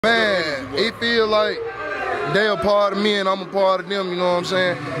Man, it feel like they a part of me and I'm a part of them, you know what I'm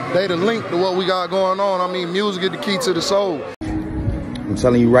saying? They the link to what we got going on. I mean, music is the key to the soul. I'm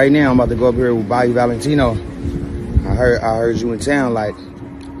telling you right now, I'm about to go up here with Bayou Valentino. I heard you in town, like,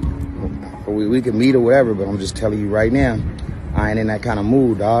 we could meet or whatever, but I'm just telling you right now, I ain't in that kind of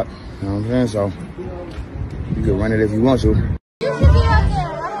mood, dog. You know what I'm saying? So, you can run it if you want to.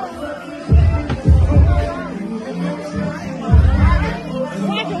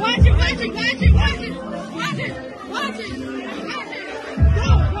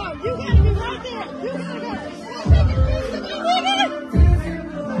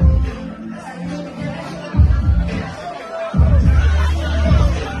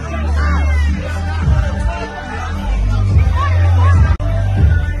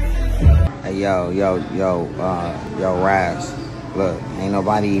 Yo, Raz. Look, ain't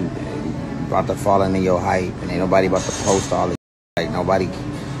nobody about to fall into your hype, and ain't nobody about to post all the like nobody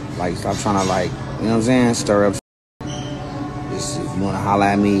like stop trying to like, you know what I'm saying, stir up. Just, if you wanna holler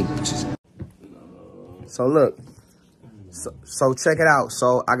at me, just. So look, so check it out.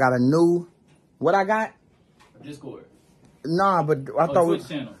 So I got a new, what I got? Discord. Nah, but I thought Twitch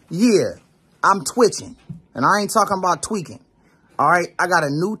channel. Yeah, I'm twitching, and I ain't talking about tweaking. All right, I got a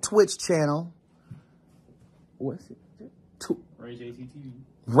new Twitch channel. What's it? Ray J TTV.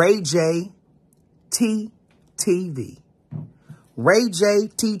 Ray J TTV. Ray J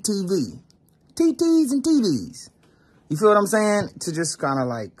TTV. TTs and TVs. You feel what I'm saying? To just kind of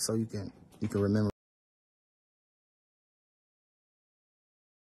like, so you can remember.